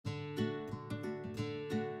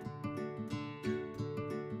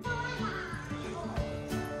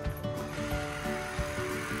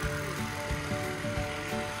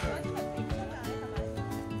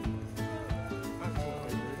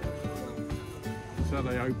so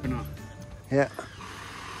they open up. Yeah.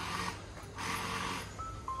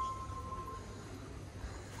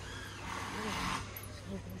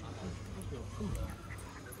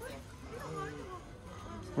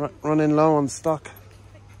 Running low on stock.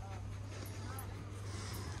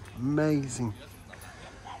 Amazing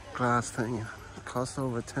glass thing. It cost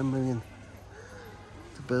over 10 million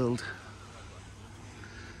to build.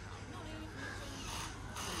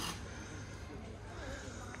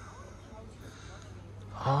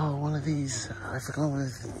 Oh, one of these, I forgot what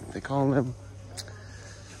they call them,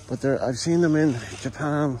 but I've seen them in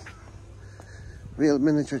Japan, real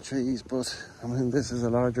miniature trees, but I mean this is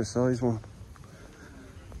a larger size one.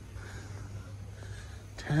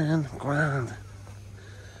 10 grand,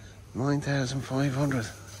 9,500.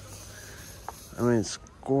 I mean, it's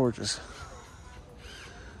gorgeous.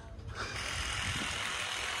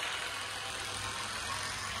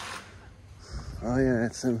 Oh yeah,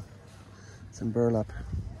 it's in burlap.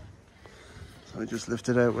 So I just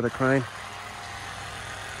lifted out with a crane.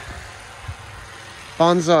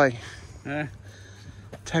 Bonsai. Yeah.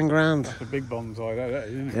 10 grand. That's a big bonsai, that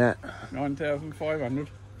is, isn't it? Yeah. 9,500.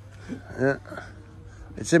 Yeah.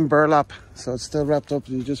 It's in burlap, so it's still wrapped up.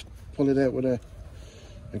 You just pull it out with a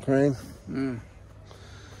crane. Mm.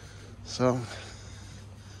 So.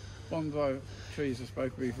 Bonsai trees are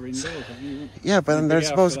supposed to be for indoors, aren't you? Yeah, but they're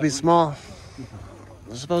supposed to be small.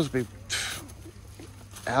 They're supposed to be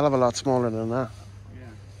a hell of a lot smaller than that.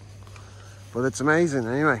 Yeah. But it's amazing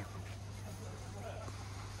anyway.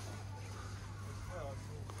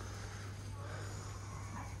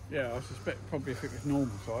 Yeah, I suspect probably if it was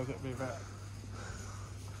normal size, it'd be about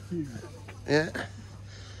huge. Yeah.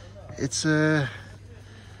 It's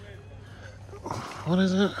what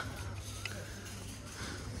is it?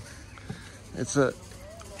 It's a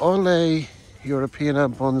Ole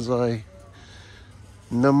Europeana Bonsai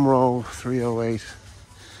Numero 308.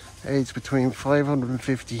 Aged between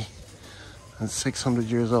 550 and 600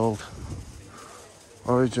 years old.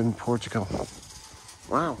 Origin Portugal.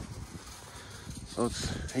 Wow. So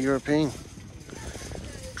it's a European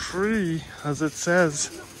tree, as it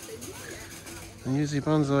says. And usually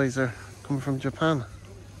bonsais are coming from Japan.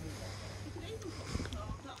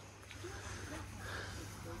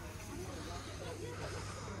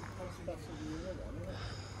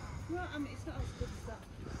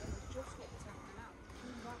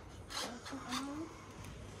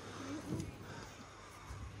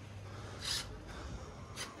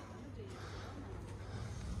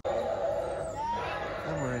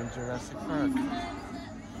 And we're in Jurassic Park.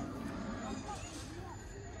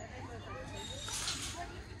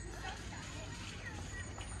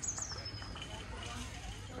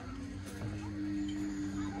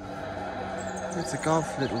 It's a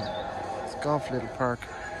golf little park.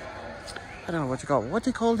 I don't know what you call it. What do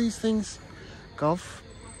you call these things? Golf?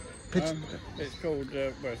 Pitch? It's called,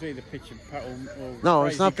 well, it's either pitch and paddle or No,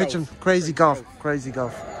 it's not pitch and crazy golf. Crazy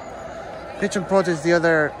golf. Pitch and putt is the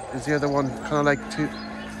other one, kind of like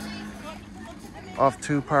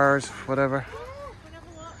two pars, whatever.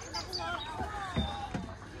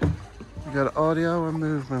 You got audio and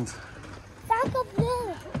movement.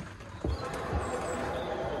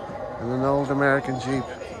 And an old American Jeep.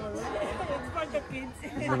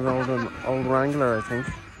 Is it an old Wrangler, I think,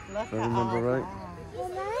 if I remember right.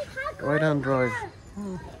 Right-hand drive.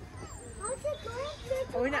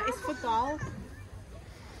 Oh, no, it's football.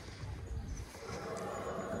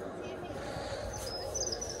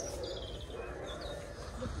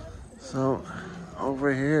 So,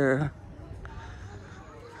 over here,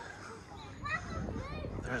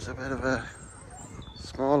 there's a bit of a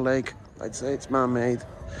small lake. I'd say it's man-made,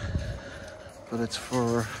 but it's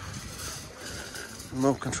for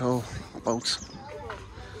remote control boats.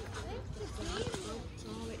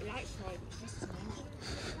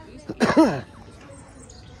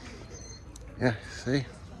 Yeah, see?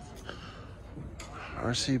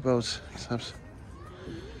 RC boats, except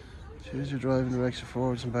choose your driving direction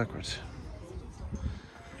forwards and backwards.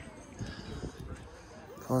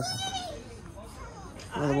 Awesome.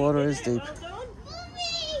 Well, the water is deep.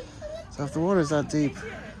 So if the water is that deep,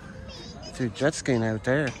 do jet skiing out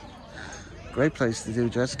there. Great place to do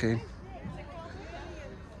jet skiing.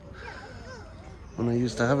 When I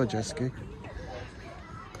used to have a jet ski.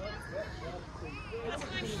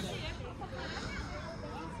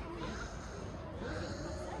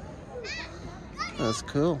 That's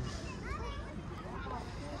cool.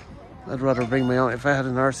 I'd rather bring my own. If I had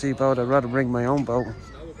an RC boat, I'd rather bring my own boat.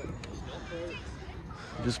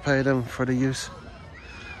 Just pay them for the use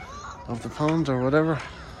of the pond or whatever.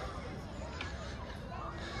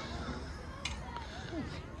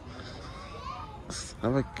 Let's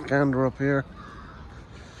have a gander up here.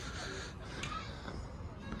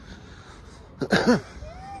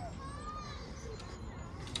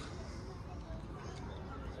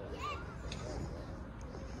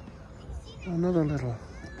 Another little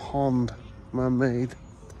pond, man-made.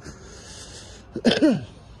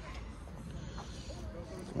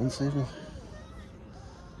 Uneven.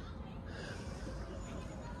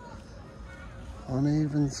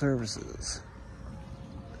 Uneven surfaces.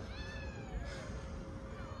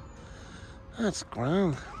 That's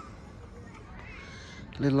grand.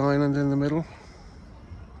 Little island in the middle.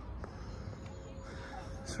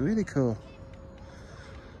 It's really cool.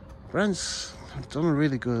 Brent's done a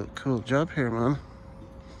really cool job here, man.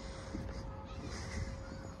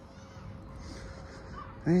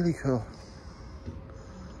 Really cool.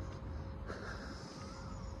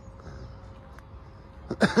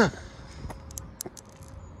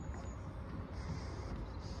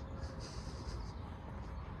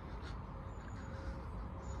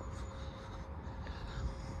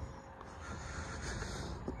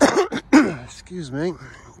 Excuse me.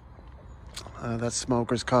 That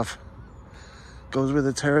smoker's cough goes with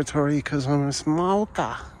the territory because I'm a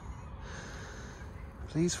smoker.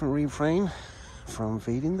 Please refrain from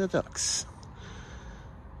feeding the ducks.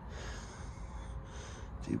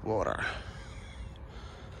 Deep water.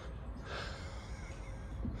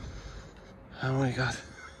 Oh my god.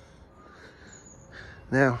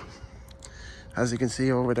 Now, as you can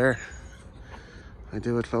see over there, I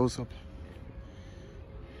do a close-up.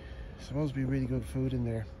 Supposed to be really good food in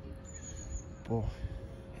there, but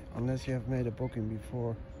unless you have made a booking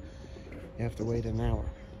before, you have to wait an hour.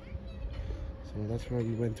 So that's why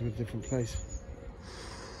we went to a different place.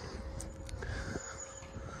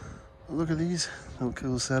 Look at these little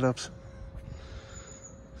cool setups.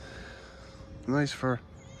 Nice for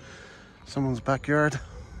someone's backyard.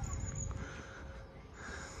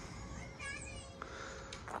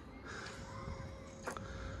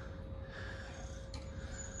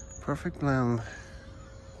 Perfect blend.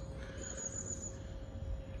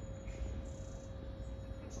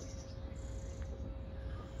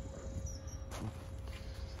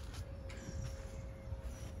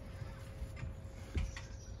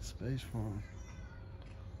 Space farm.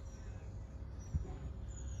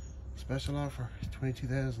 Special offer,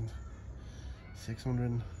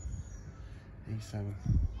 22,687.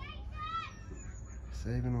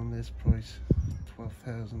 Saving on this price,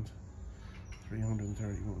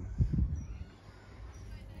 12,331.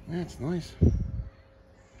 Yeah, it's nice.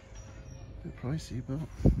 Bit pricey, but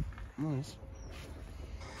nice.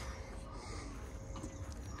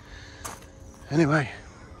 Anyway,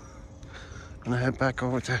 I'm gonna head back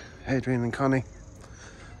over to Adrian and Connie.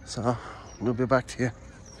 So we'll be back to you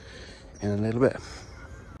in a little bit.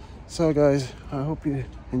 So guys, I hope you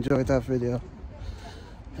enjoyed that video.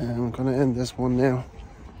 And I'm gonna end this one now.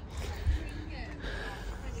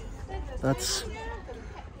 That's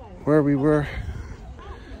where we were.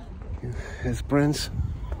 It's Brent's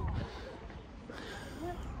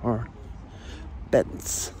or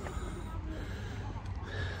Bent's,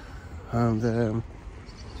 and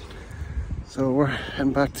so we're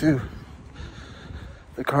heading back to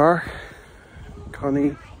the car.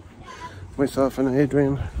 Connie, myself and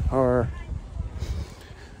Adrian are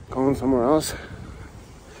going somewhere else,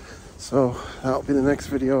 so that'll be the next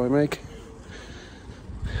video I make,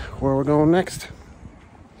 where we're going next.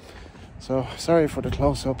 So sorry for the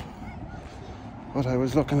close-up, but I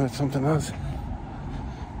was looking at something else.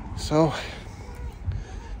 So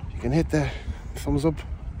if you can hit the thumbs up,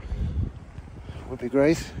 would be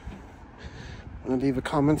great, and leave a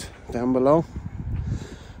comment down below.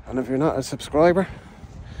 And if you're not a subscriber,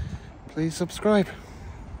 please subscribe.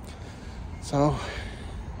 So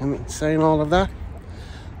in saying all of that,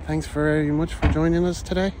 thanks very much for joining us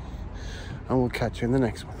today, and we'll catch you in the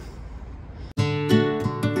next one.